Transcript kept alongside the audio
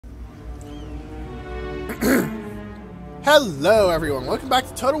Hello everyone, welcome back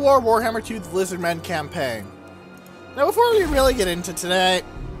to Total War Warhammer 2 the Lizardmen campaign. Now before we really get into today,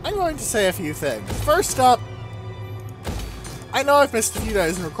 I'm going to say a few things. First up, I know I've missed a few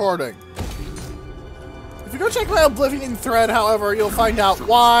days in recording. If you go check my Oblivion thread, however, you'll find out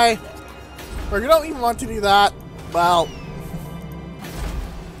why. Or if you don't even want to do that, well,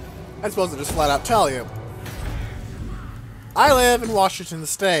 I suppose I'll just flat out tell you. I live in Washington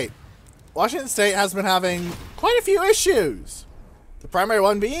State. Washington State has been having quite a few issues. The primary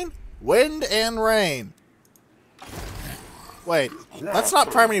one being wind and rain. Wait, that's not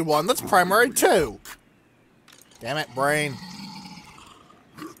primary 1, that's primary 2. Damn it, brain.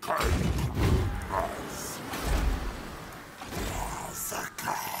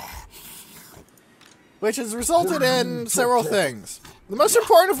 Which has resulted in several things. The most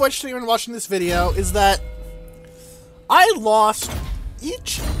important of which to anyone watching this video is that I lost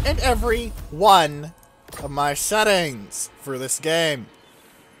each and every one of my settings for this game.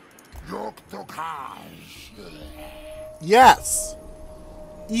 Yes.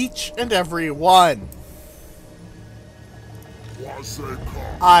 Each and every one.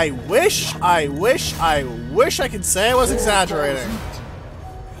 I wish I could say I was exaggerating.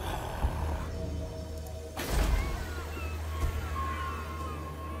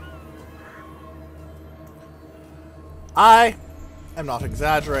 I am not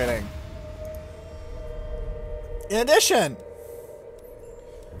exaggerating. In addition,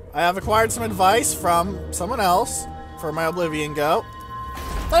 I have acquired some advice from someone else for my Oblivion Go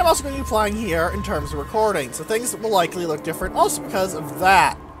that I'm also going to be applying here in terms of recording, so things will likely look different also because of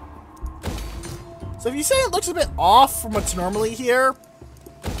that. So if you say it looks a bit off from what's normally here,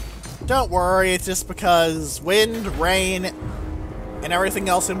 don't worry, it's just because wind, rain, and everything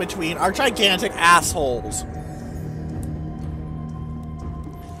else in between are gigantic assholes.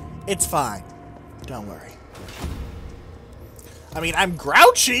 It's fine. Don't worry. I mean, I'm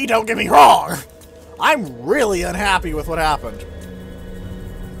grouchy, don't get me wrong. I'm really unhappy with what happened.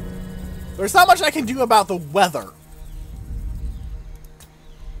 There's not much I can do about the weather.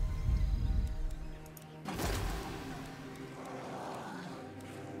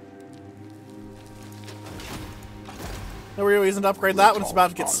 No real reason to upgrade that when it's about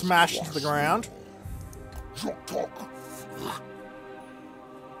to get smashed to the ground.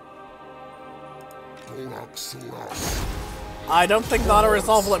 I don't think the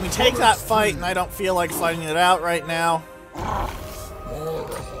auto-resolve will let me take that fight, and I don't feel like fighting it out right now.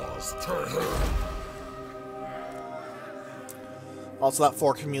 Also, that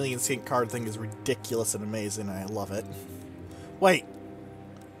 4 chameleon sync card thing is ridiculous and amazing, and I love it. Wait.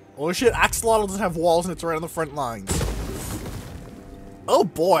 Oh shit, Axolotl doesn't have walls and it's right on the front lines. Oh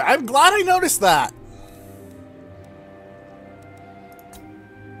boy, I'm glad I noticed that!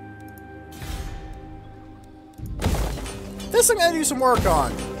 This I'm gonna do some work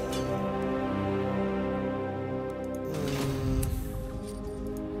on.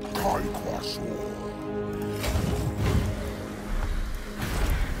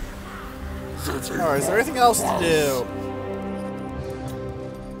 Alright, is there anything else to do?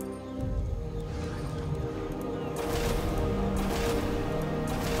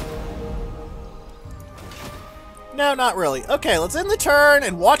 No, not really. Okay, let's end the turn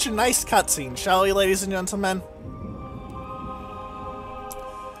and watch a nice cutscene, shall we, ladies and gentlemen?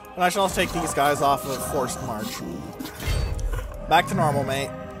 And I shall also take these guys off of forced march. Back to normal, mate.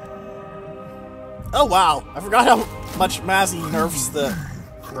 Oh wow, I forgot how much Mazzy nerfs the,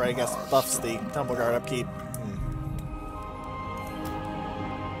 or I guess buffs the Temple Guard upkeep.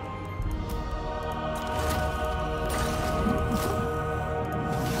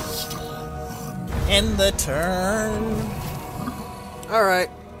 End the turn. Alright,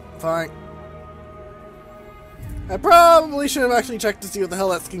 fine. I probably should have actually checked to see what the hell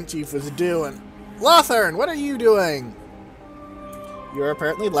that Skink Chief was doing. Lothern, what are you doing? You're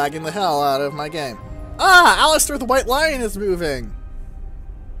apparently lagging the hell out of my game. Ah, Alistair the White Lion is moving.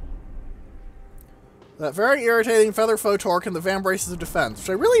 That very irritating Feather Foe Torque and the Van Braces of Defense, which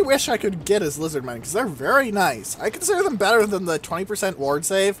I really wish I could get as Lizardmen, because they're very nice. I consider them better than the 20% ward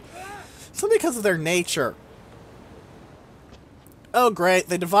save, simply because of their nature. Oh great,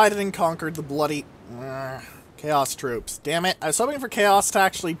 they divided and conquered the bloody Chaos troops. Damn it, I was hoping for Chaos to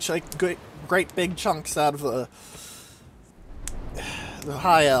actually take great big chunks out of the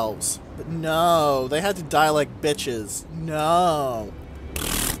High Elves. But no, they had to die like bitches. No.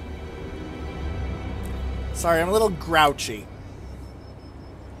 Sorry, I'm a little grouchy.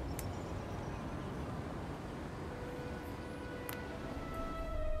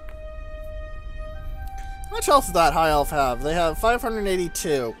 How much health does that High Elf have? They have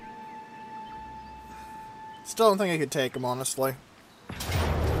 582. Still don't think I could take them, honestly.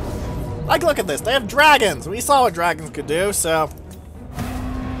 Like, look at this. They have dragons. We saw what dragons could do, so...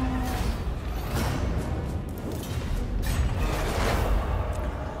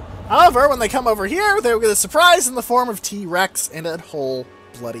 However, when they come over here, they'll get a surprise in the form of T-Rex and a whole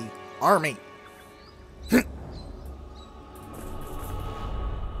bloody army.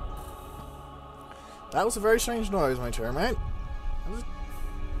 That was a very strange noise, my chairmate.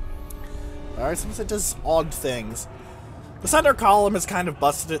 Alright, since it does odd things. The center column has kind of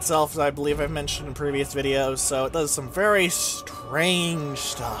busted itself, as I believe I've mentioned in previous videos, so it does some very strange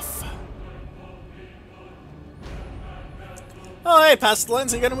stuff. Oh, hey,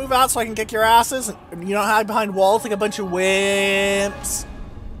 Pestilence, are you gonna move out so I can kick your asses? And you don't hide behind walls like a bunch of wimps.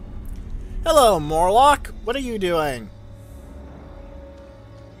 Hello, Morlock. What are you doing?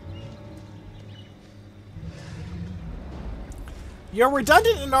 You're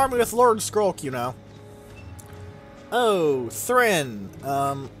redundant in an army with Lord Skrulk, you know. Oh, Thrin.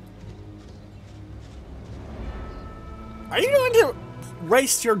 Are you going to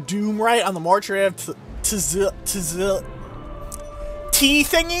waste your doom right on the mortuary of T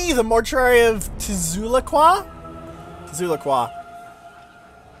thingy? The mortuary of Tzulaqua? Tzulaqua.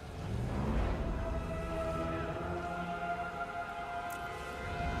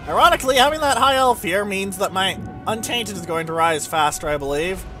 Ironically, having that high elf here means that my Untainted is going to rise faster, I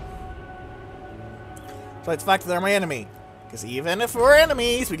believe. So it's the fact that they're my enemy. Because even if we're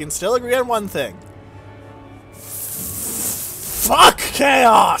enemies, we can still agree on one thing. Fuck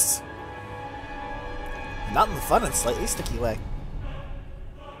chaos! Not in the fun and slightly sticky way.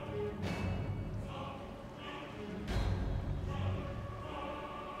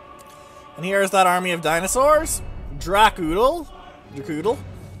 And here's that army of dinosaurs. Dracoodle. Dracoodle.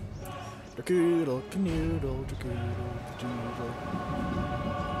 Dracoodle, Canoodle, Dracoodle, Dracoodle.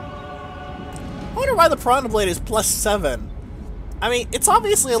 I wonder why the Piranha Blade is +7. I mean, it's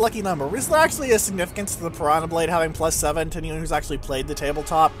obviously a lucky number. Is there actually a significance to the Piranha Blade having +7 to anyone who's actually played the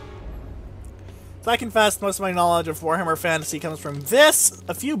tabletop? So I confess, most of my knowledge of Warhammer Fantasy comes from this,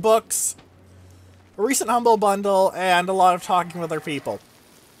 a few books, a recent Humble Bundle, and a lot of talking with other people.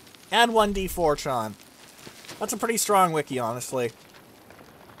 And 1D4chan. That's a pretty strong wiki, honestly.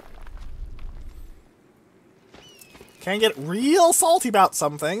 Can get real salty about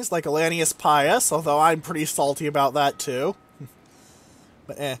some things, like Elanius Pius, although I'm pretty salty about that too.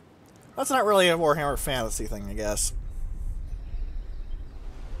 But that's not really a Warhammer Fantasy thing, I guess.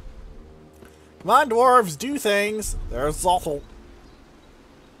 Come on, dwarves, do things! There's Zothel.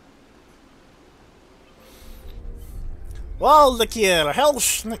 Well, look here,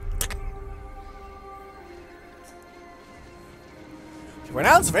 Hellschnick. To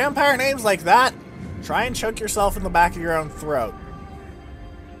pronounce vampire names like that, try and choke yourself in the back of your own throat.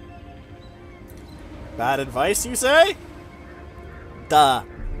 Bad advice, you say? Duh.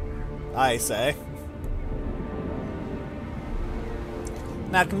 I say.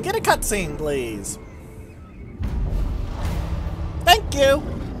 Now, can we get a cutscene, please? Thank you!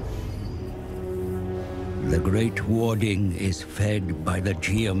 The great warding is fed by the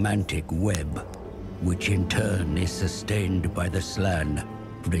geomantic web, which in turn is sustained by the Slan,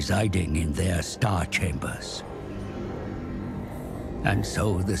 residing in their star chambers. And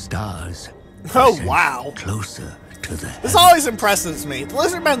so the stars wow, closer to the This always impresses me. The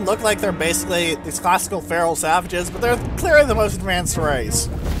Lizardmen look like they're basically these classical feral savages, but they're clearly the most advanced race.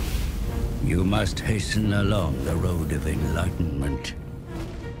 You must hasten along the road of enlightenment,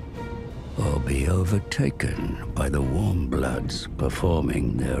 or be overtaken by the warm bloods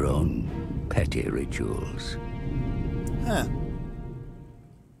performing their own petty rituals. Huh.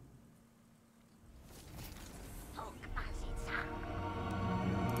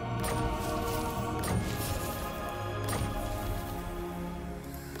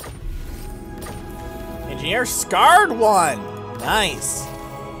 Engineer Scarred One! Nice.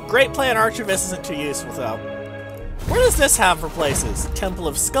 Great plan Archivist isn't too useful though. Where does this have for places? Temple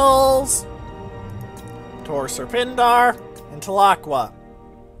of Skulls, Tor Serpindar, and Talaqua.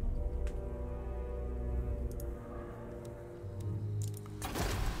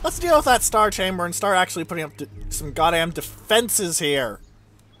 Let's deal with that Star Chamber and start actually putting up some goddamn defenses here.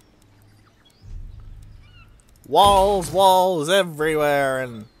 Walls everywhere,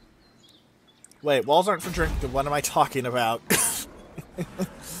 and... Wait, walls aren't for drinking. What am I talking about?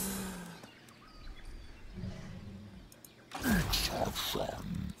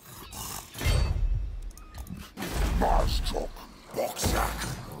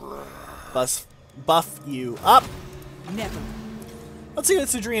 Buff you up. Never. Let's see what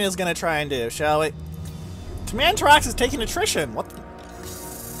Sudrina's gonna try and do, shall we? Command Trax is taking attrition. What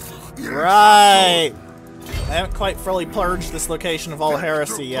the... Right. I haven't quite fully purged this location of all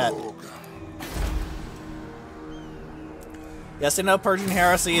heresy yet. Yes, I know purging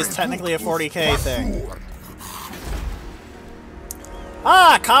heresy is technically a 40k thing.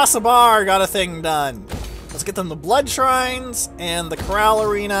 Ah, Kasabar got a thing done. Let's get them the blood shrines and the corral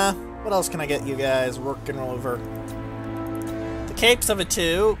arena. What else can I get you guys working over? The capes of it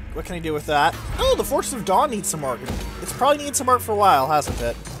too. What can I do with that? Oh, the Fortress of Dawn needs some work. It's probably needed some work for a while, hasn't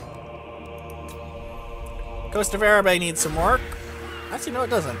it? Coast of Arabe needs some work. Actually, no, it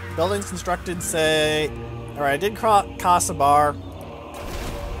doesn't. Buildings constructed, say... Alright, I did Kasabar.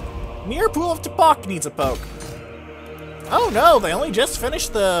 Mere Pool of Tapak needs a poke. Oh no, they only just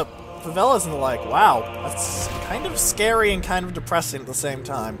finished the favelas and the like. Wow, that's kind of scary and kind of depressing at the same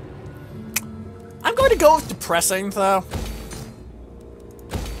time. I'm going to go with depressing, though.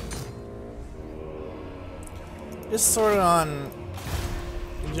 Just sort of on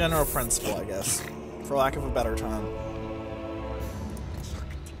general principle, I guess, for lack of a better term.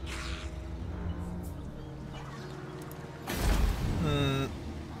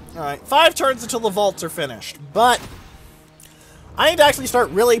 Alright, 5 turns until the vaults are finished, but I need to actually start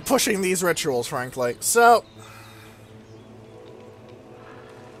really pushing these rituals, frankly. So,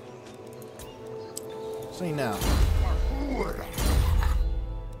 see now.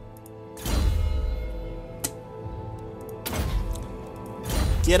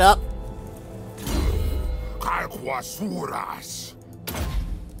 Get up.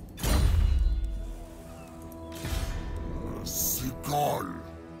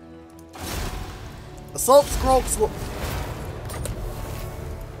 Assault scroll.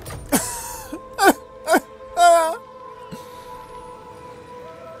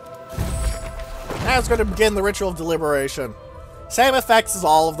 Now it's going to begin the ritual of deliberation. Same effects as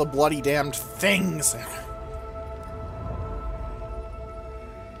all of the bloody damned things.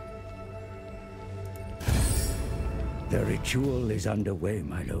 The ritual is underway,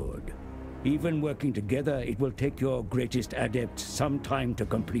 my lord. Even working together, it will take your greatest adepts some time to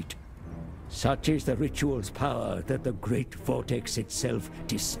complete. Such is the ritual's power that the great vortex itself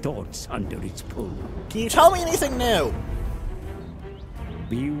distorts under its pull. Can you tell me anything new?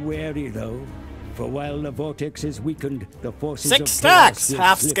 Be wary, though, for while the vortex is weakened, the forces 6 of stacks! chaos will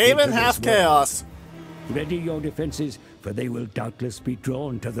Half slip Skaven, into half this world. chaos. Ready your defenses, for they will doubtless be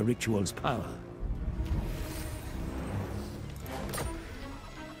drawn to the ritual's power.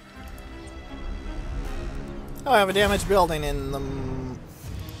 Oh, I have a damaged building in them.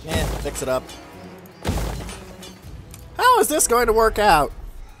 Yeah, fix it up. How is this going to work out?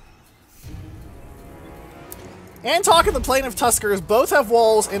 Antok and the Plain of Tuskers both have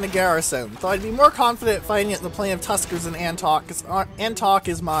walls and a garrison, though I'd be more confident fighting it in the Plain of Tuskers than Antok, because Antok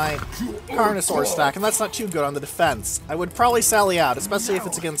is my Carnosaur stack, and that's not too good on the defense. I would probably sally out, especially if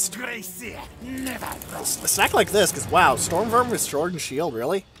it's against a stack like this, because wow, Stormverm with Sword and Shield,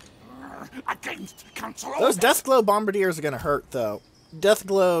 really? Those Deathglobe Bombardiers are gonna hurt, though.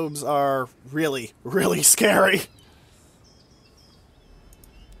 Deathglobes are really, really scary.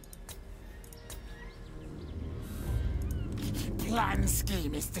 Plan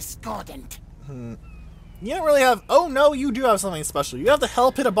scheme is discordant. You don't really have... Oh no, you do have something special. You have the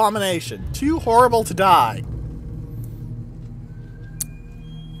Hell Pit Abomination. Too horrible to die.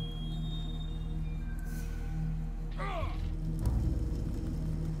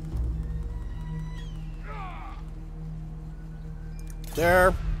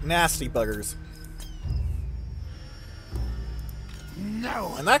 They're nasty buggers.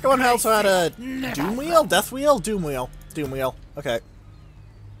 No. And that one also had a Doom Wheel? Death Wheel? Doom Wheel. Doom Wheel. Okay.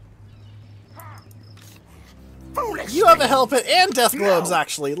 Foolish You have a Hell Pit and Death Globes,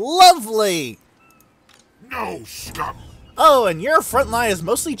 actually. Lovely! No scum. Oh, and your front line is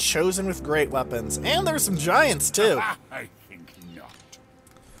mostly chosen with great weapons. And there's some giants, too. I think not.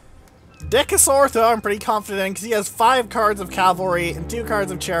 Decasaur, though, I'm pretty confident in, because he has 5 cards of cavalry, and 2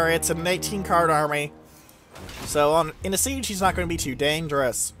 cards of chariots, and an 18-card army. So, in a siege, he's not going to be too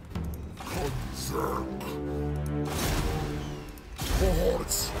dangerous.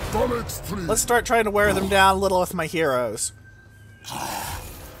 Let's start trying to wear them down a little with my heroes.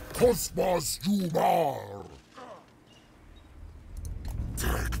 Can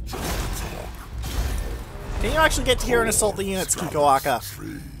you actually get to here and assault the units, Kikoaka?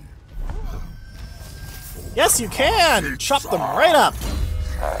 Yes, you can! Chop them right up!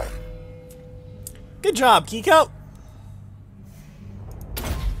 Good job, Kiko!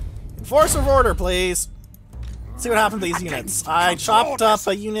 Enforce of order, please. See what happened to these units. I chopped up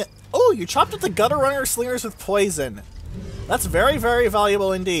a unit... Oh, you chopped up the Gutter Runner Slingers with poison. That's very, very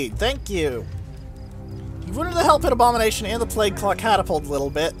valuable indeed. Thank you. You've wounded the Hell Pit Abomination and the Plague Claw Catapult a little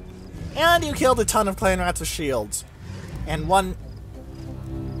bit. And you killed a ton of clan rats with shields. And one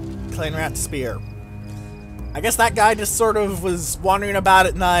clan rat spear. I guess that guy just sort of was wandering about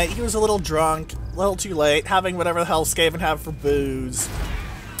at night. He was a little drunk, a little too late, having whatever the hell Skaven have for booze.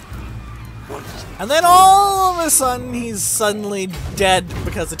 And then all of a sudden, he's suddenly dead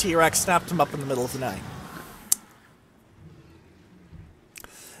because the T-Rex snapped him up in the middle of the night.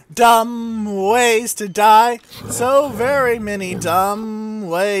 Dumb ways to die. So very many dumb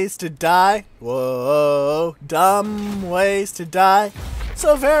ways to die. Whoa, dumb ways to die.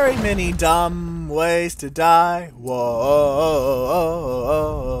 So very many dumb ways to die. Whoa,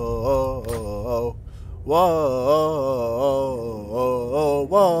 whoa,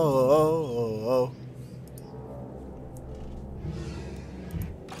 whoa.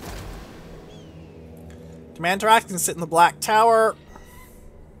 Command Rack can sit in the Black Tower.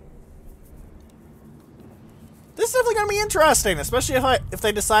 This is definitely going to be interesting, especially if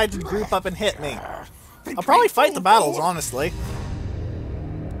they decide to group up and hit me. I'll probably fight the battles, honestly.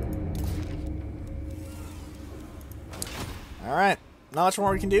 Alright, not much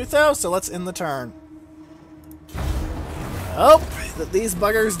more we can do though, so let's end the turn. Hope that these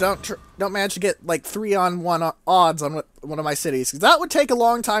buggers don't manage to get like 3-on-1 odds on one of my cities, because that would take a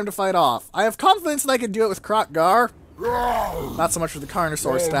long time to fight off. I have confidence that I could do it with Krotgar. Not so much with the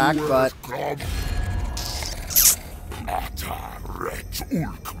Carnosaur stack, but...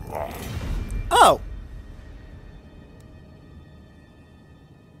 Oh!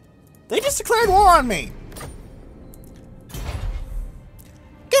 They just declared war on me!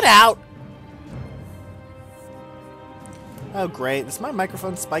 Get out! Oh great, is my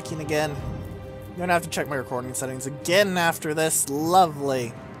microphone spiking again? I'm gonna have to check my recording settings again after this.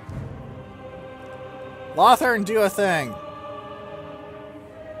 Lovely. Lothar and do a thing.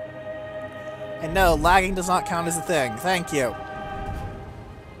 And no, lagging does not count as a thing. Thank you.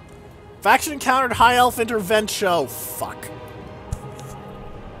 Faction encountered High Elf Interventio. Fuck.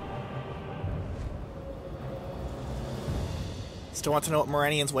 Still want to know what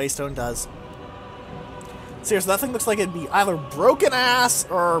Moranian's Waystone does. Seriously, that thing looks like it'd be either broken ass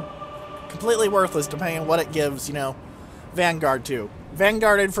or completely worthless, depending on what it gives, you know, Vanguard to.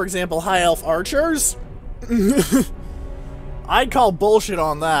 Vanguarded, for example, High Elf Archers? I'd call bullshit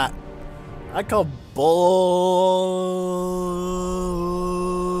on that. I'd call bullshit.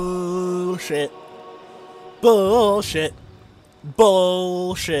 Bullshit.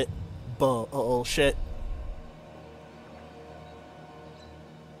 Bullshit. Bullshit.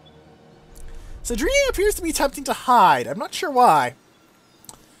 Cedrina appears to be attempting to hide. I'm not sure why.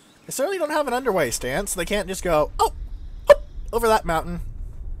 They certainly don't have an underway stance, so they can't just go, oh, over that mountain.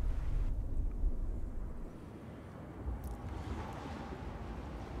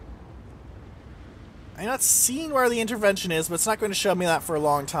 I'm not seeing where the intervention is, but it's not going to show me that for a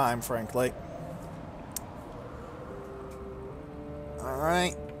long time, frankly.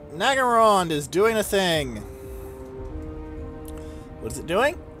 Alright. Nagarond is doing a thing. What is it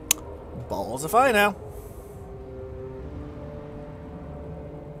doing? Balls if I know.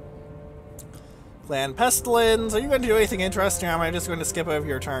 Clan Pestilence, are you going to do anything interesting, or am I just going to skip over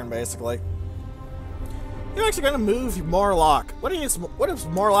your turn, basically? You're actually going to move Morlock. What is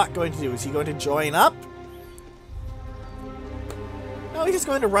Morlock going to do? Is he going to join up? No, he's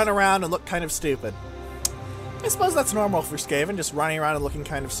going to run around and look kind of stupid. I suppose that's normal for Skaven, just running around and looking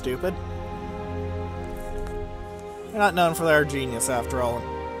kind of stupid. They're not known for their genius, after all.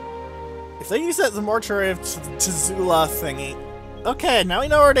 If they use it as a mortuary of Tzula thingy... Okay, now we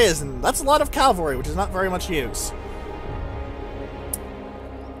know where it is, and that's a lot of cavalry, which is not very much use.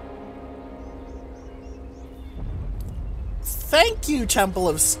 Thank you,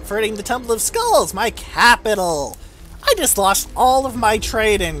 for hitting the Temple of Skulls, my capital! I just lost all of my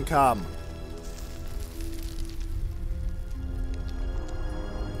trade income.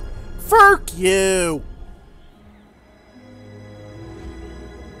 Fuck you!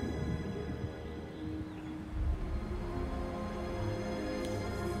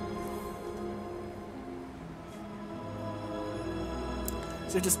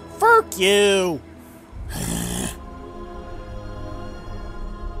 So just fuck you!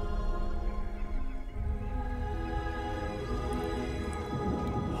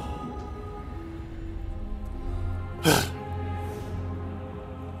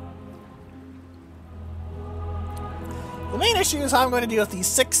 The main issue is how I'm going to deal with these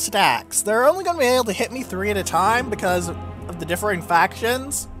 6 stacks. They're only going to be able to hit me 3 at a time because of the differing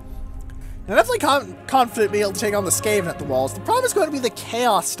factions. I'm definitely confident being able to take on the Skaven at the walls. The problem is going to be the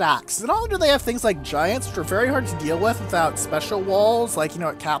Chaos stacks. Not only do they have things like Giants, which are very hard to deal with without special walls, like, you know,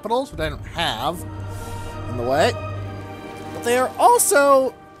 at Capitals, which I don't have in the way, but they are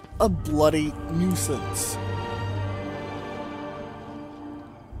also a bloody nuisance.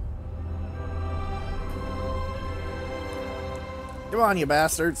 Come on, you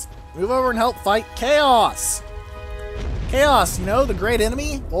bastards. Move over and help fight Chaos! Chaos, you know, the great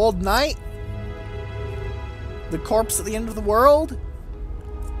enemy? Old Knight? The corpse at the end of the world?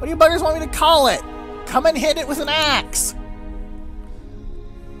 What do you buggers want me to call it? Come and hit it with an axe!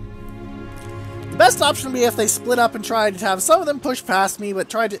 The best option would be if they split up and tried to have some of them push past me, but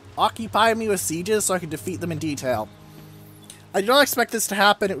tried to occupy me with sieges so I could defeat them in detail. I do not expect this to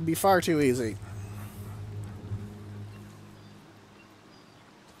happen, it would be far too easy.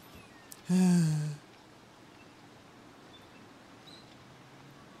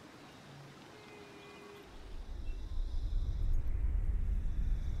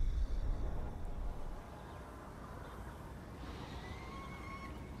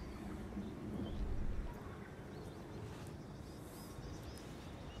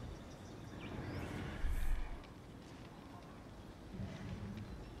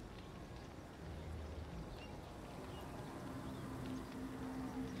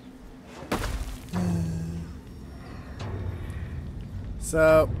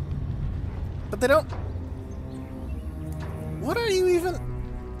 So, but they don't. What are you even?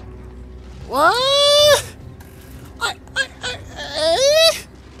 What?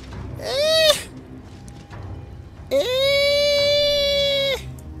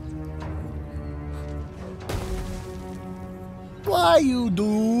 Why you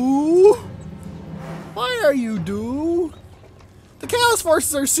do? Why are you do? The Chaos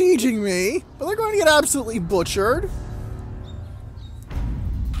Forces are sieging me, but they're going to get absolutely butchered.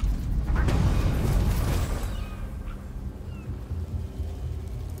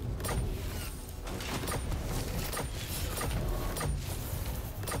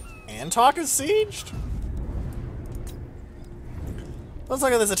 Talk is sieged? Let's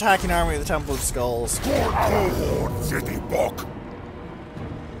look at this attacking army of the Temple of Skulls.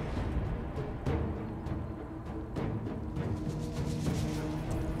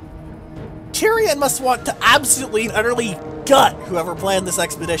 Tyrion must want to absolutely and utterly gut whoever planned this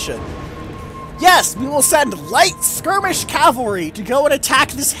expedition. Yes, we will send light skirmish cavalry to go and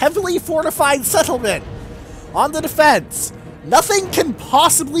attack this heavily fortified settlement. On the defense. Nothing can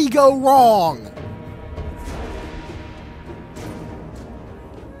possibly go wrong!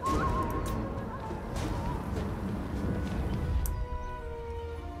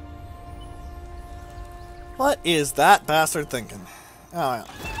 What is that bastard thinking? Oh, yeah.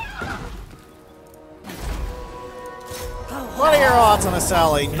 What are your odds on a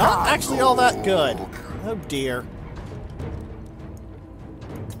Sally? Not actually all that good. Oh dear.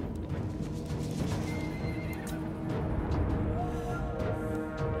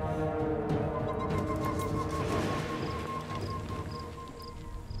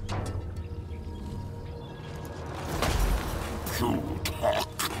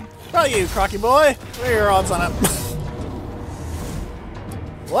 How you, Crocky boy? What are your odds on it?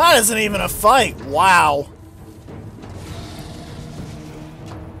 Well, that isn't even a fight. Wow.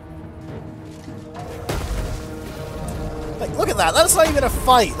 Like, look at that. That's not even a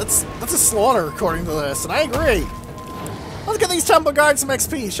fight. That's a slaughter, according to this, and I agree. Let's get these temple guards some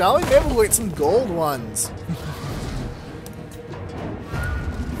XP, shall we? Maybe we'll get some gold ones.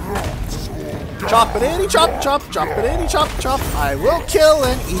 Chop-a-diddy chop chop, chop-a-diddy chop chop, I will kill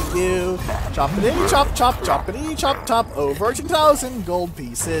and eat you. Chop-a-diddy chop chop, chop-a-diddy chop chop, over 2,000 gold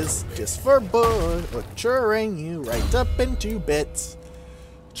pieces, just for butchering you right up into bits.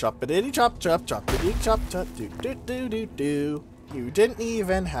 Chop-a-diddy chop chop, chop-a-diddy chop chop, do-do-do-do-do. You didn't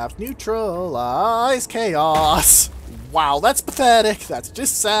even have neutralized chaos. Wow, that's pathetic, that's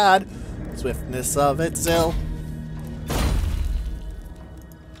just sad. Swiftness of its ill.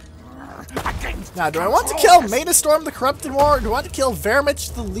 Now, do I want to kill Maidastorm the Corrupted more, or do I want to kill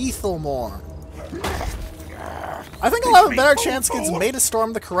Vermich the Lethal more? I think I'll have a better chance against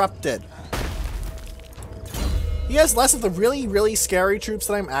Maidastorm the Corrupted. He has less of the really, really scary troops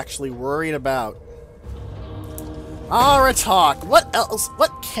that I'm actually worried about. Aratak, what else?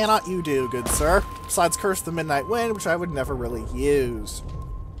 What cannot you do, good sir? Besides Curse the Midnight Wind, which I would never really use.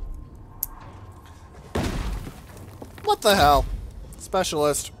 What the hell?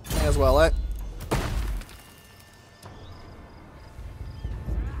 Specialist. May as well, eh?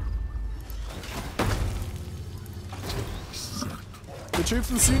 The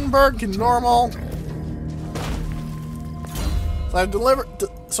troops in Sudenburg can normal.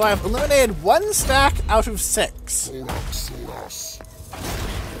 So I've eliminated 1 stack out of 6.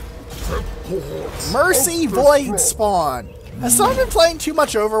 Mercy Void Spawn. Has someone been playing too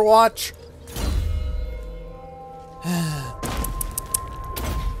much Overwatch?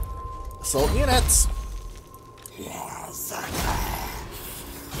 Assault units.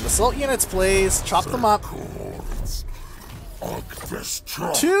 Assault units, please. Chop them up.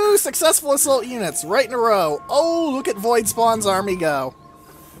 2 successful assault units right in a row. Oh, look at Void Spawn's army go.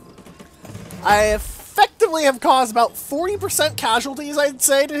 I effectively have caused about 40% casualties, I'd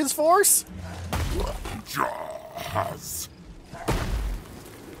say, to his force.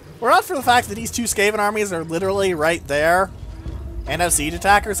 Were not for the fact that these 2 Skaven armies are literally right there and have siege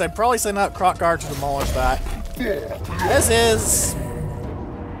attackers, I'd probably send out Krokgar to demolish that. This is...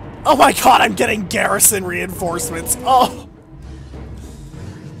 Oh my god, I'm getting garrison reinforcements. Oh!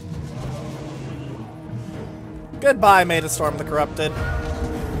 Goodbye, Maid of Storm the Corrupted.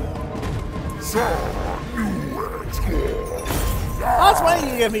 How much money do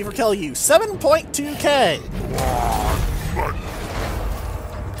you give me for killing you? 7.2k.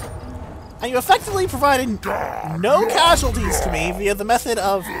 And you effectively provided no casualties to me via the method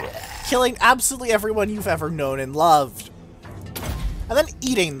of killing absolutely everyone you've ever known and loved. And then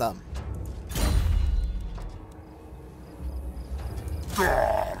eating them.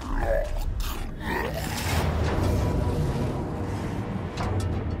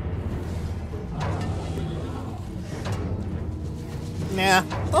 Nah,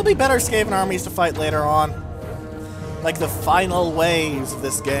 there'll be better Skaven armies to fight later on. Like the final waves of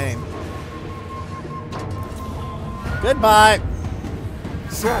this game. Goodbye.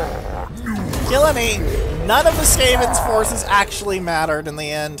 Killing me. None of the Skaven's forces actually mattered in the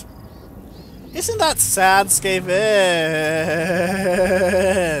end. Isn't that sad, Skaven?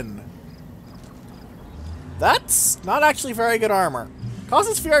 That's not actually very good armor.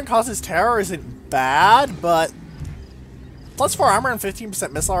 Causes fear and causes terror isn't bad, but plus 4 armor and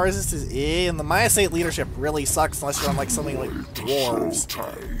 15% missile resistance is E, and the -8 leadership really sucks unless you're on like something like dwarves.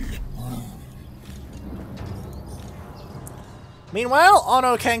 Meanwhile,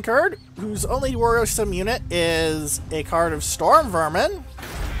 Ono Kenkard, whose only worrisome unit is a card of Storm Vermin,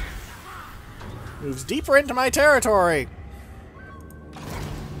 moves deeper into my territory.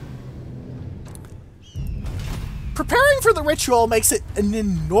 Preparing for the ritual makes it an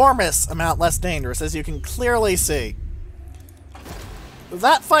enormous amount less dangerous, as you can clearly see.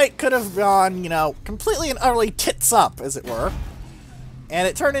 That fight could have gone, you know, completely and utterly tits up, as it were. And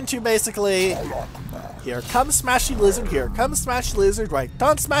it turned into basically, here comes Smashy Lizard, here comes Smashy Lizard, right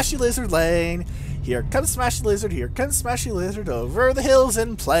down Smashy Lizard Lane. Here comes Smashy Lizard, here comes Smashy Lizard, over the hills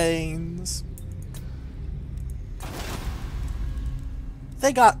and plains.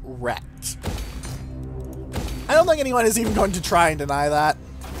 They got wrecked. I don't think anyone is even going to try and deny that.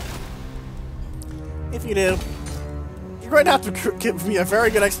 If you do, you're going to have to give me a very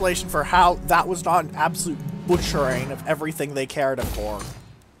good explanation for how that was not an absolute butchering of everything they cared for.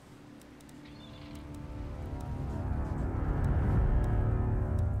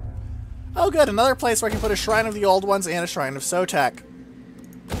 Oh good, another place where I can put a Shrine of the Old Ones and a Shrine of Sotek.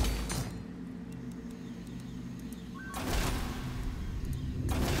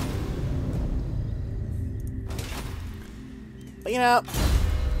 But you know...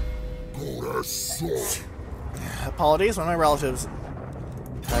 Apologies, one of my relatives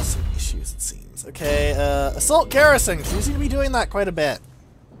has some issues, it seems. Okay, Assault Garrison, because you seem to be doing that quite a bit.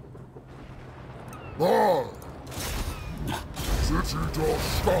 Well,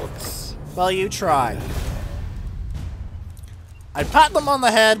 you try. I'd pat them on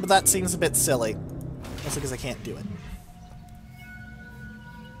the head, but that seems a bit silly. Mostly because I can't do it.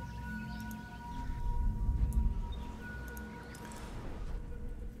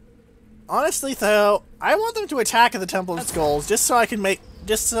 Honestly, though, I want them to attack at the Temple of Skulls just so I can make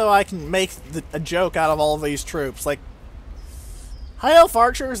a joke out of all of these troops. Like, High Elf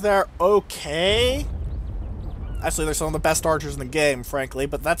Archers, they're okay. Actually, they're some of the best archers in the game, frankly,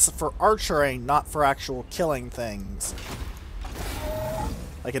 but that's for archery, not for actual killing things.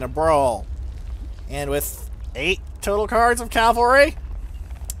 Like in a brawl. And with 8 total cards of cavalry,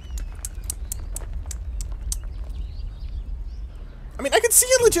 I mean, I could see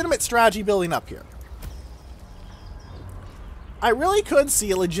a legitimate strategy building up here. I really could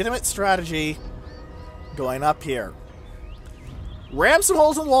see a legitimate strategy going up here. Ram some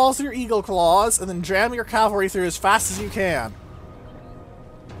holes in the walls with your eagle claws, and then jam your cavalry through as fast as you can.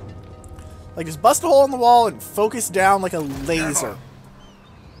 Like, just bust a hole in the wall and focus down like a laser.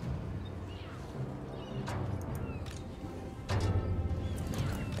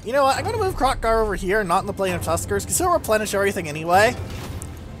 You know what, I'm going to move Krokgar over here, not in the plane of Tuskers, because he'll replenish everything anyway.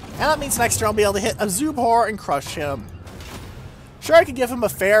 And that means next turn I'll be able to hit a Zubhor and crush him. Sure, I could give him a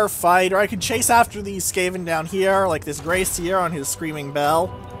fair fight, or I could chase after these Skaven down here, like this Grace here on his Screaming Bell.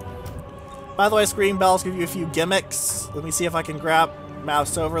 By the way, Screaming Bells give you a few gimmicks. Let me see if I can grab...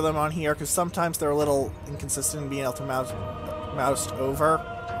 mouse over them on here, because sometimes they're a little inconsistent in being able to mouse over.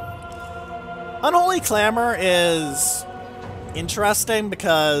 Unholy Clamor is interesting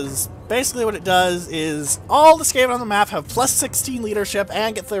because basically what it does is all the Skaven on the map have plus 16 leadership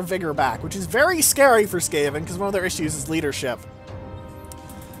and get their vigor back, which is very scary for Skaven because one of their issues is leadership.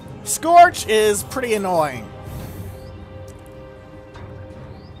 Scorch is pretty annoying.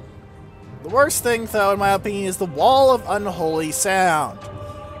 The worst thing, though, in my opinion, is the Wall of Unholy Sound.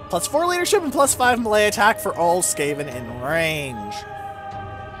 Plus 4 leadership and plus 5 melee attack for all Skaven in range.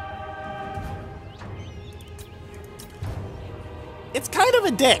 It's kind of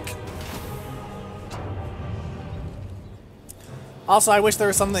a dick. Also, I wish there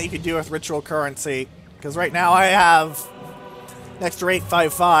was something that you could do with ritual currency, because right now I have an extra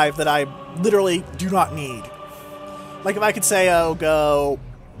 855 that I literally do not need. Like if I could say, oh,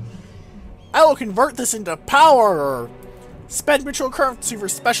 I will convert this into power, or spend ritual currency for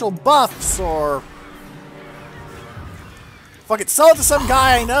special buffs, or fuck it, sell it to some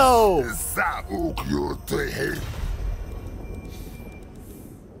guy I know.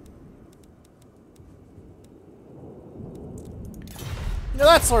 You know,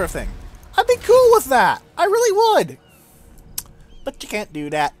 that sort of thing. I'd be cool with that. I really would. But you can't do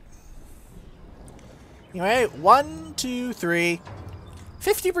that. Anyway, 1, 2, 3.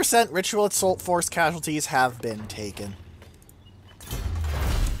 50% ritual assault force casualties have been taken.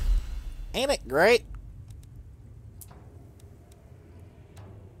 Ain't it great?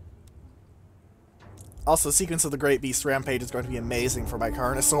 Also, the sequence of the Great Beast Rampage is going to be amazing for my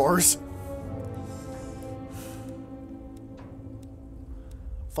Carnosaurs.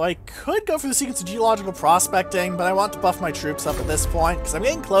 So I could go for the sequence of geological prospecting, but I want to buff my troops up at this point, because I'm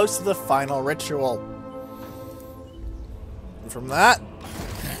getting close to the final ritual. And from that,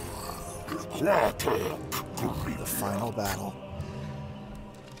 the final battle.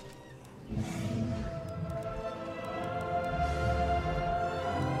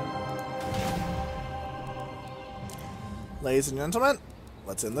 Ladies and gentlemen,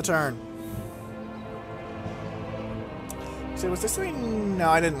 let's end the turn. So was this something? No,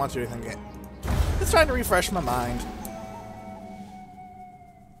 I didn't want to do anything yet. It's trying to refresh my mind.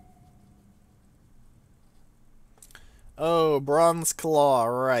 Oh, Bronze Claw,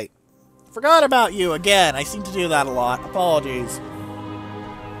 right. Forgot about you again. I seem to do that a lot. Apologies.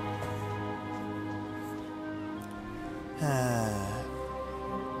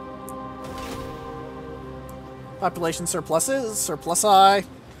 Population surpluses? Surplusi?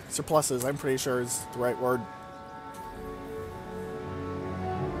 Surpluses, I'm pretty sure is the right word.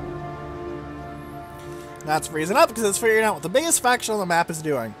 That's freezing up because it's figuring out what the biggest faction on the map is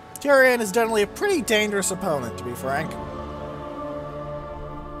doing. Tyrion is generally a pretty dangerous opponent, to be frank.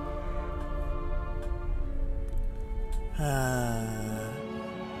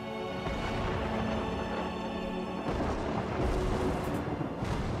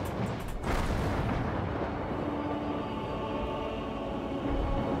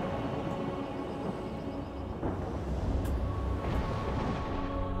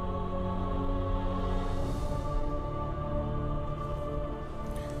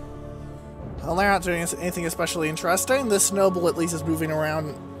 Well, they're not doing anything especially interesting. This noble at least is moving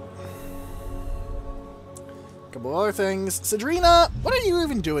around. A couple other things. Sidrina, what are you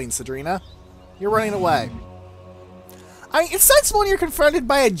even doing, Sidrina? You're running away. I mean, it's sensible when you're confronted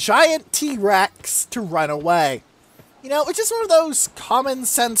by a giant T-Rex to run away. You know, it's just one of those common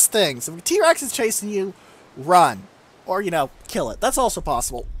sense things. If a T-Rex is chasing you, run. Or, you know, kill it. That's also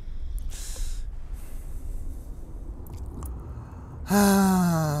possible.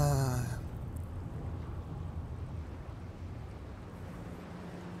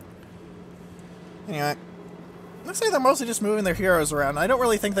 Anyway, looks like they're mostly just moving their heroes around. I don't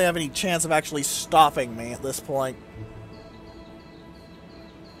really think they have any chance of actually stopping me at this point.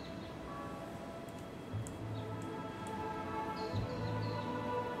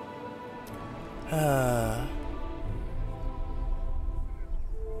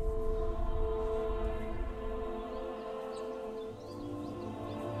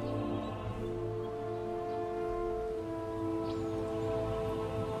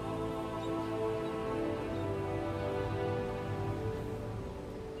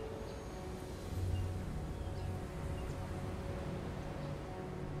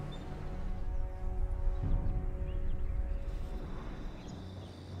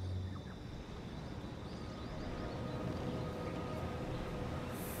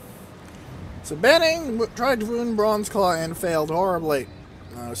 So Benning tried to wound Bronze Claw and failed horribly.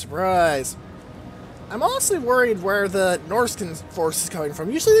 No surprise. I'm honestly worried where the Norscan force is coming from.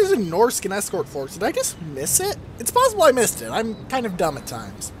 Usually there's a Norscan escort force. Did I just miss it? It's possible I missed it. I'm kind of dumb at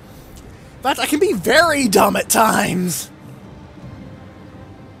times. In fact, I can be very dumb at times.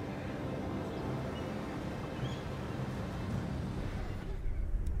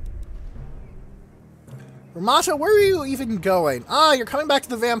 Ramato, where are you even going? Ah, you're coming back to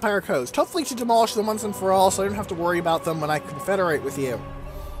the Vampire Coast. Hopefully to demolish them once and for all, so I don't have to worry about them when I confederate with you.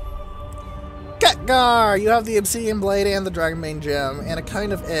 Khadgar! You have the Obsidian Blade and the Dragonbane Gem, and a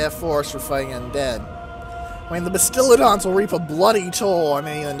kind of air force for fighting undead. I mean, the Bastiladons will reap a bloody toll on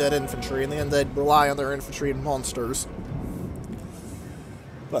any undead infantry, and the undead rely on their infantry and monsters.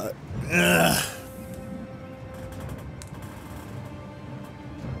 But, ugh.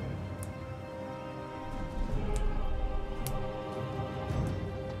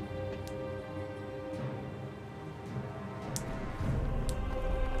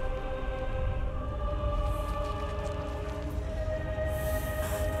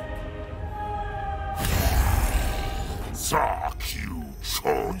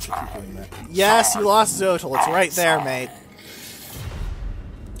 Yes, you lost Zotal. It's right there, mate.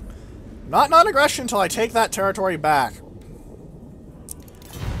 Not non-aggression until I take that territory back.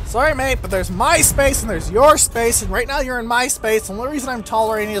 Sorry, mate, but there's my space and there's your space, and right now you're in my space. The only reason I'm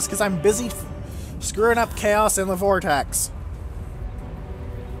tolerating it is because I'm busy screwing up chaos in the vortex.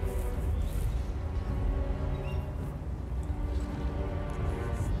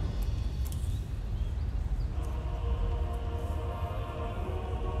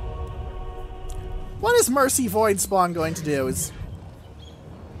 What is Mercy Void Spawn going to do? Is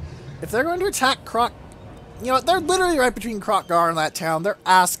if they're going to attack Croc... You know what? They're literally right between Khadgar and that town. They're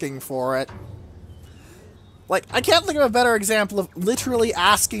asking for it. Like, I can't think of a better example of literally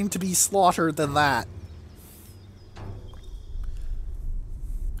asking to be slaughtered than that.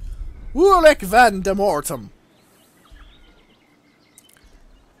 Wulik van de Mortem.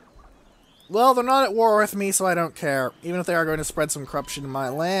 Well, they're not at war with me, so I don't care. Even if they are going to spread some corruption in my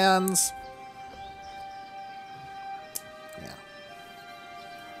lands.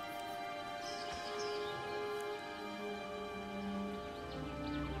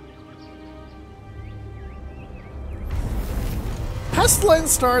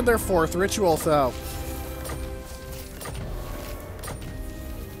 Pestilence started their 4th ritual, though.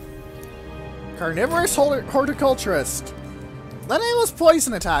 Carnivorous horticulturist. That enables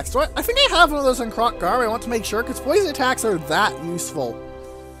poison attacks. I think I have one of those on Khadgar. I want to make sure, because poison attacks are that useful.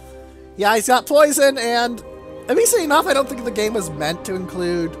 Yeah, he's got poison, and amazingly enough, I don't think the game was meant to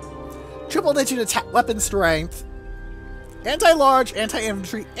include triple-digit attack weapon strength, anti-large,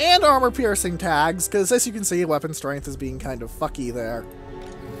 anti-infantry, and armor-piercing tags, because as you can see, weapon strength is being kind of fucky there.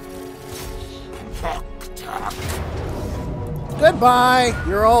 Goodbye!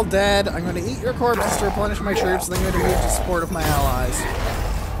 You're all dead. I'm going to eat your corpses to replenish my troops, and then I'm going to move to support of my allies.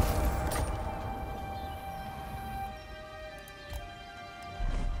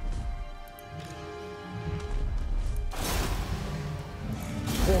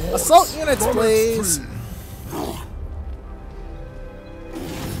 Assault units, please!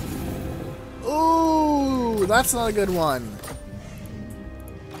 Ooh, that's not a good one.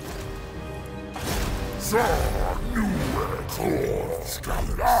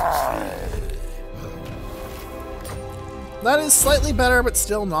 That is slightly better, but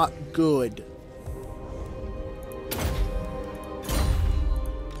still not good.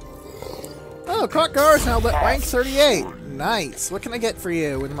 Oh, Khadgar is now at rank 38. Nice. What can I get for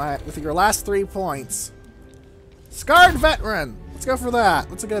you with your last 3 points? Scarred Veteran. Let's go for that.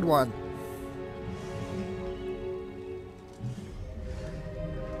 That's a good one.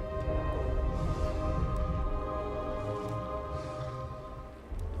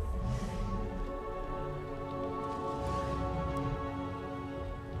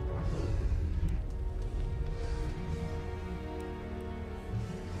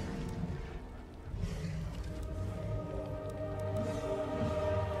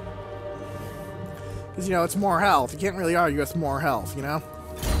 Because, you know, it's more health. You can't really argue it's more health, you know?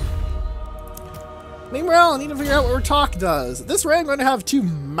 Meanwhile, I need to figure out what Ratak does. At this rate, I'm going to have 2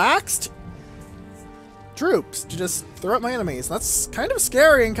 maxed troops to just throw at my enemies. That's kind of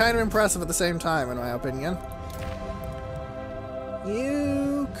scary and kind of impressive at the same time, in my opinion.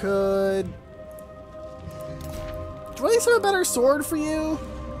 You could... Do I at least have a better sword for you?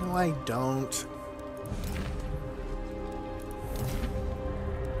 No, I don't.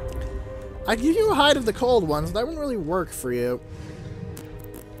 I'd give you a Hide of the Cold Ones, but that wouldn't really work for you.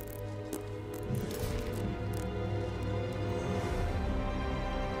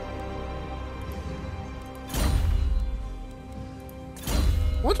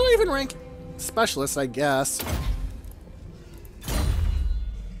 What do I even rank specialist, I guess.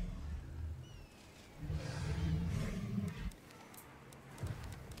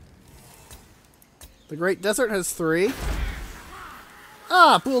 The Great Desert has 3.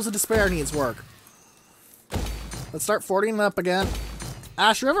 Ah, Pools of Despair needs work. Let's start 40ing up again.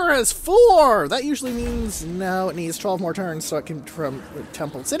 Ash River has 4! That usually means, no, it needs 12 more turns so it can from a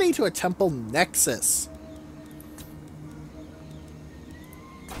Temple City to a Temple Nexus.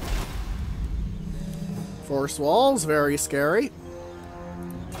 Forest Walls, very scary.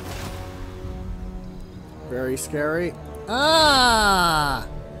 Very scary. Ah!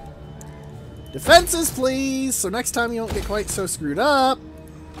 Defenses, please! So next time you don't get quite so screwed up.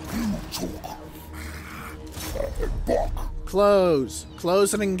 Close.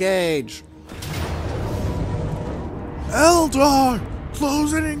 Close and engage. Eldar!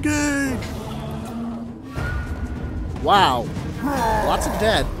 Close and engage! Wow. Lots of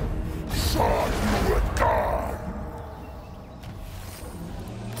dead.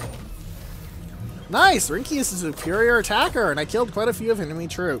 Nice! Rinky is a superior attacker, and I killed quite a few enemy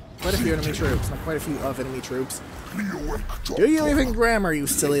troops. Not quite a few of enemy troops. Do you even grammar, you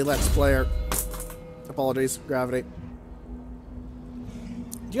silly Let's Player? Apologies, Gravity.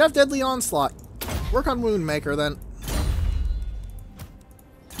 Do you have Deadly Onslaught? Work on Woundmaker, then.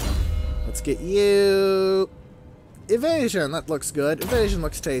 Let's get you... Evasion, that looks good. Evasion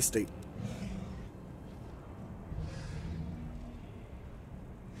looks tasty.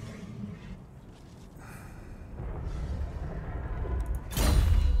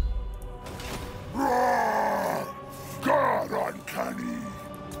 God, uncanny.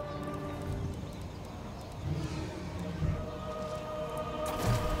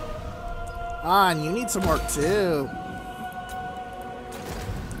 Ah, and you need some work too.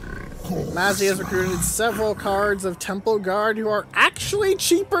 Mazzy has recruited several cards of Temple Guard who are actually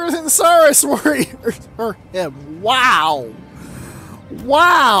cheaper than Saurus Warriors for him. Wow!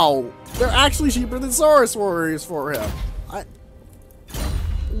 Wow! They're actually cheaper than Saurus Warriors for him.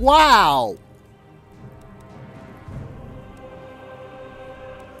 Wow!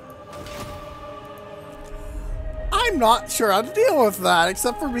 I'm not sure how to deal with that,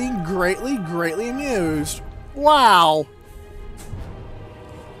 except for being greatly, greatly amused. Wow!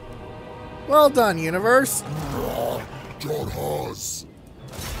 Well done, universe.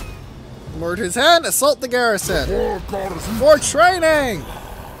 Lord his hand, assault the garrison. For training!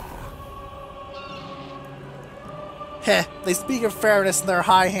 Heh, they speak of fairness in their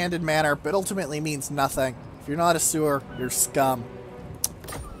high-handed manner, but ultimately means nothing. If you're not a sewer, you're scum.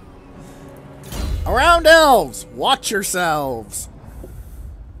 Around elves, watch yourselves.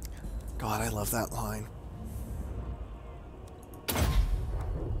 God, I love that line.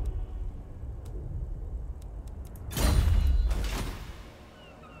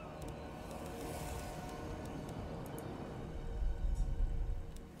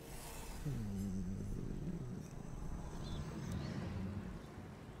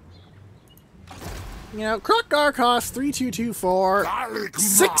 You know, Krokgar costs 3224,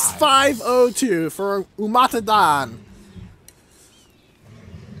 6502 for Umatadan.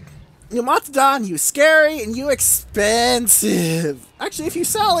 Umatadan, you scary and you expensive. Actually, if you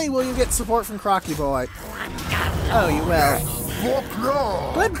sally, will you get support from Crocky Boy? Oh, you will.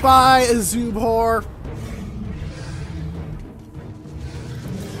 Goodbye, Azubhor.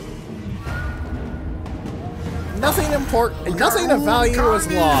 Nothing important, nothing of value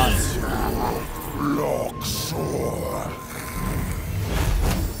was lost.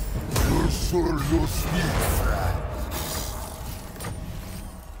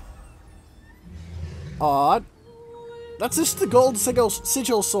 Odd. That's just the gold sigil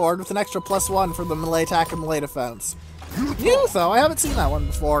sword with an extra +1 for the melee attack and melee defense. New though, I haven't seen that one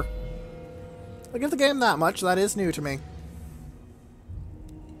before. I give the game that much, that is new to me.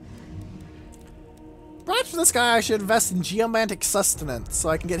 Perhaps for this guy I should invest in Geomantic Sustenance so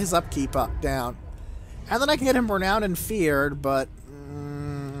I can get his upkeep down. And then I can get him renowned and feared, but...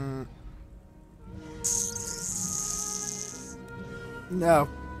 no.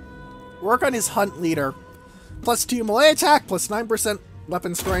 Work on his Hunt Leader. +2 melee attack, +9%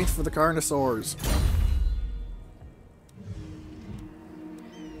 weapon strength for the Carnosaurs.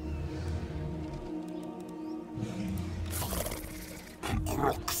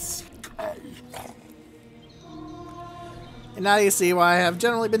 And now you see why I have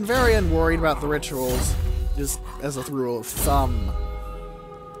generally been very unworried about the rituals, just as a rule of thumb.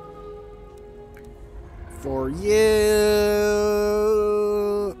 For you...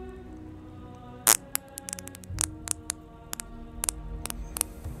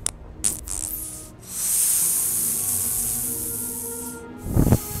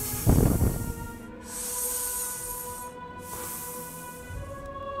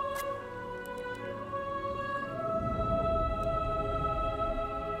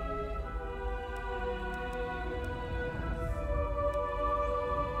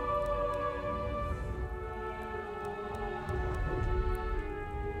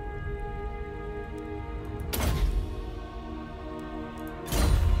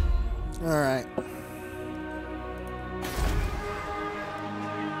 Alright.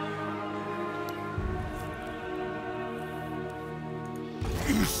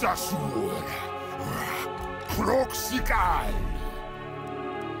 Isasur. Proxigal.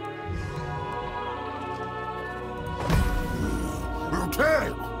 Okay.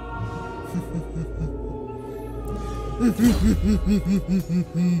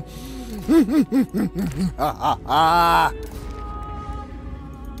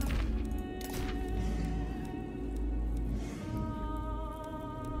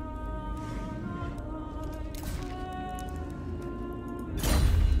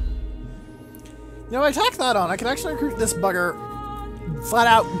 You know, I tack that on. I can actually recruit this bugger flat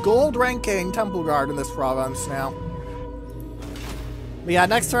out gold ranking temple guard in this province now. But yeah,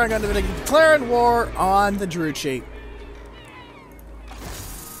 next turn I'm going to be declaring war on the Druchi.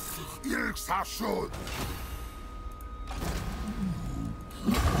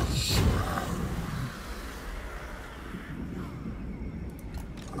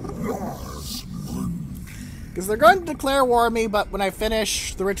 Because they're going to declare war on me, but when I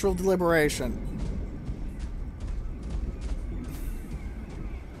finish the ritual deliberation.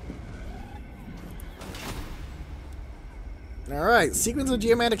 Alright, sequence of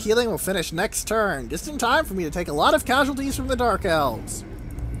geomantic healing will finish next turn, just in time for me to take a lot of casualties from the Dark Elves.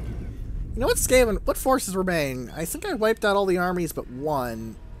 You know what, Skaven? What forces remain? I think I wiped out all the armies but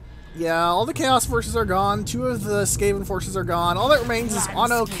one. Yeah, all the Chaos forces are gone, 2 of the Skaven forces are gone, all that remains is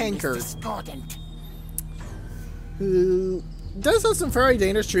Anno Kankerd, who does have some very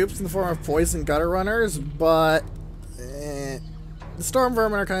dangerous troops in the form of poison gutter runners, but the Storm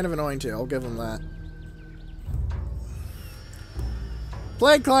Vermin are kind of annoying too, I'll give them that.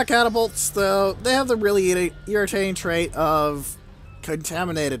 Plague Claw Catapults, though, they have the really irritating trait of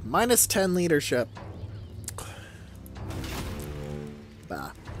contaminated. Minus 10 leadership. Bah.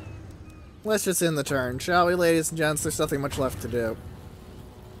 Let's just end the turn, shall we, ladies and gents? There's nothing much left to do.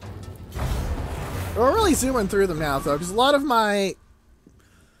 We're really zooming through them now, though, because a lot of my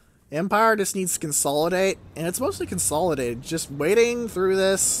empire just needs to consolidate, and it's mostly consolidated. Just waiting through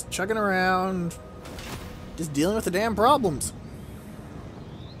this, chugging around, just dealing with the damn problems.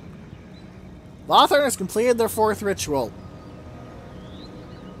 Lothern has completed their 4th ritual.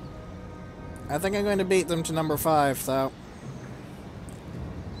 I think I'm going to beat them to number 5, though.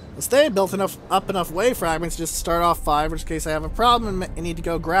 They built up enough wave fragments just to start off 5, in which case I have a problem and need to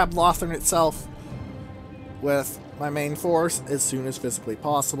go grab Lothern itself with my main force as soon as physically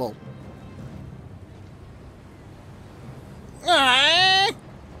possible.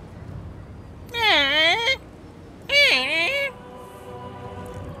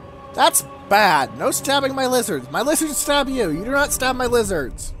 That's bad. No stabbing my lizards. My lizards stab you. You do not stab my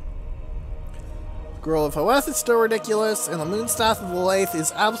lizards. Scroll of Hoeth is still ridiculous, and the Moonstaff of Lalaith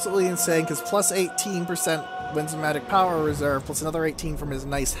is absolutely insane because plus 18% wins magic power reserve, plus another 18 from his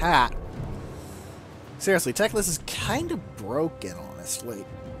nice hat. Seriously, Teclis is kind of broken, honestly.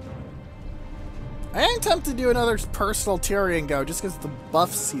 I am tempted to do another personal Tyrion go, just because of the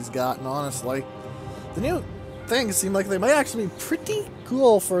buffs he's gotten, honestly. The new things seem like they might actually be pretty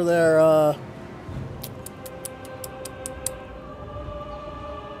cool for their,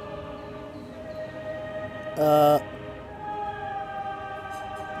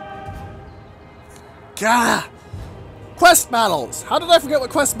 Gah! Quest battles! How did I forget what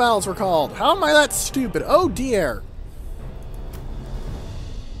quest battles were called? How am I that stupid? Oh dear!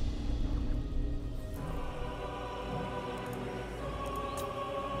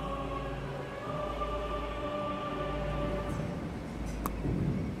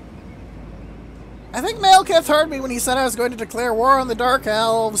 I think Malekith heard me when he said I was going to declare war on the Dark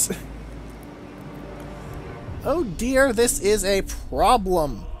Elves. Oh dear, this is a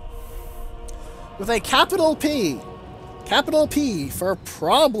problem. With a capital P. Capital P for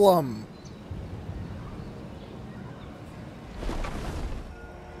problem.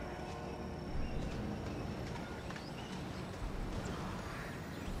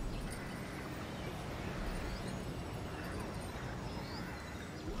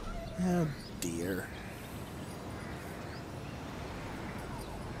 Oh dear.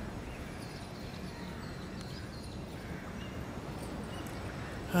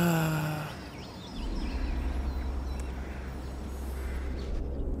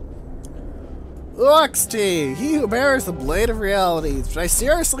 Uxty, he who bears the Blade of Realities, which I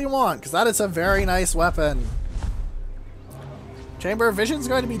seriously want, because that is a very nice weapon. Chamber of Vision's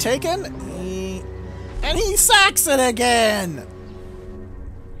going to be taken, and he sacks it again!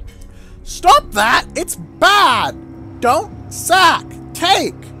 Stop that! It's bad! Don't sack!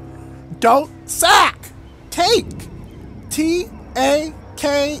 Take! Don't sack! Take! T-A-K!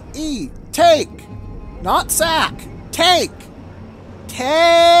 T-A-K-E. Take. Not sack. Take.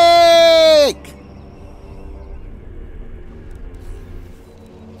 Take.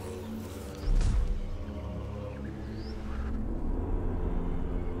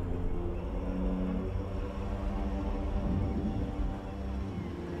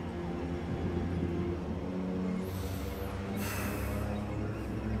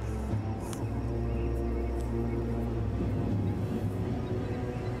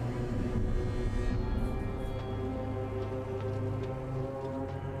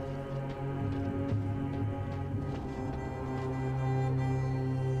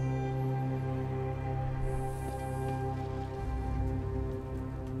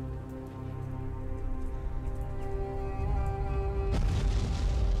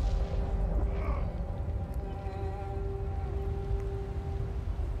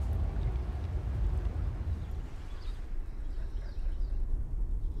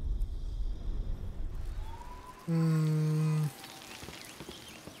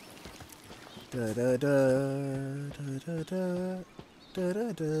 Da da da da da da da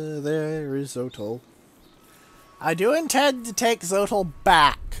da da. There is Zotol. I do intend to take Zotol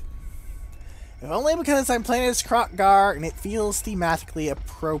back. If only because I'm playing as Krokgar and it feels thematically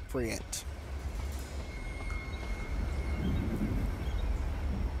appropriate.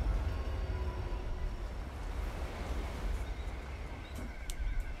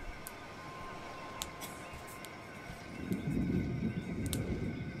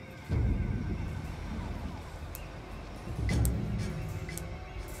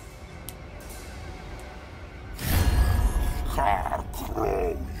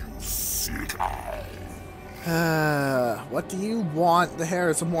 What do you want? The hair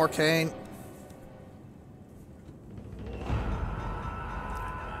is a Morcane.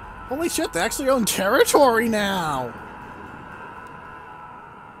 Holy shit, they actually own territory now!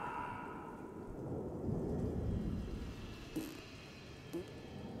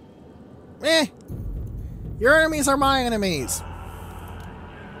 Eh! Your enemies are my enemies!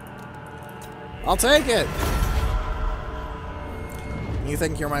 I'll take it! You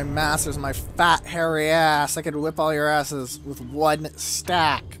think you're my masters, my fat, hairy ass. I could whip all your asses with one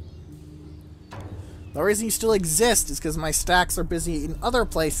stack. The reason you still exist is because my stacks are busy in other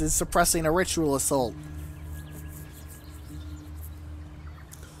places suppressing a ritual assault.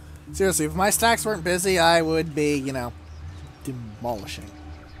 Seriously, if my stacks weren't busy, I would be, you know, demolishing.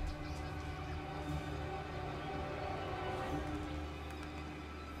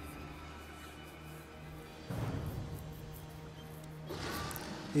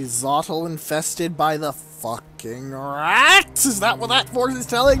 Is Zotol infested by the fucking rats? Is that what that force is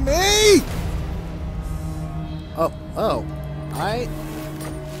telling me? Oh.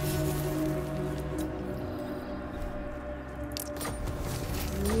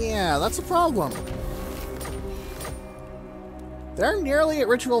 Yeah, that's a problem. They're nearly at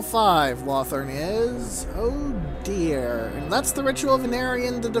Ritual 5, Lothern is. Oh dear. And that's the Ritual of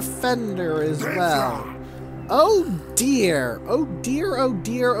Venarian the Defender as well. Oh dear. Oh dear, oh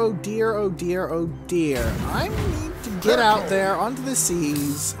dear, oh dear, oh dear, oh dear. I need to get out there onto the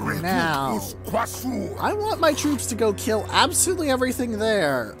seas now. I want my troops to go kill absolutely everything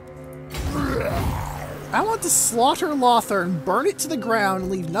there. I want to slaughter Lothar and burn it to the ground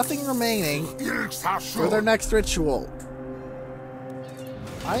and leave nothing remaining for their next ritual.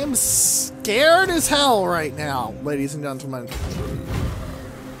 I am scared as hell right now, ladies and gentlemen.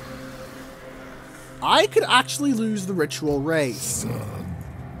 I could actually lose the ritual race.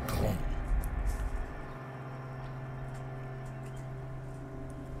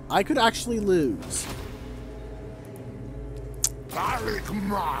 I could actually lose.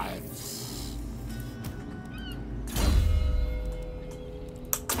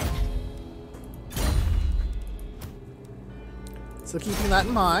 So keeping that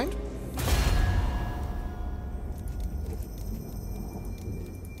in mind.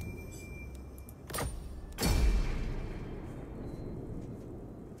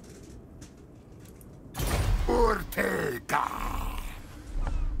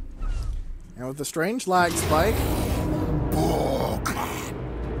 And with the strange lag spike.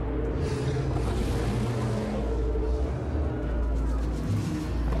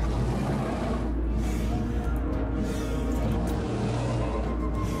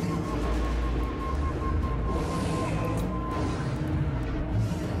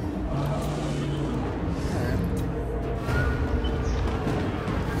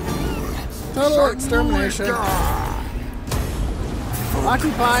 Total extermination.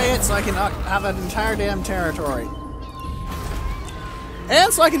 Occupy it so I can have an entire damn territory.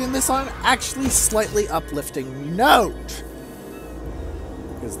 And so I can end this on an actually slightly uplifting note.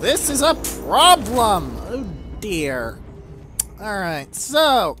 Because this is a problem. Oh, dear. Alright,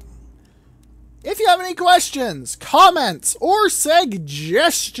 so... if you have any questions, comments, or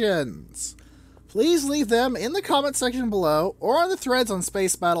suggestions, please leave them in the comment section below or on the threads on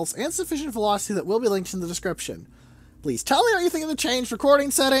Space Battles and Sufficient Velocity that will be linked in the description. Please tell me what you think of the changed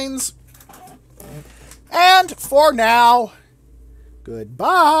recording settings. And for now,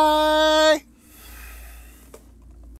 goodbye!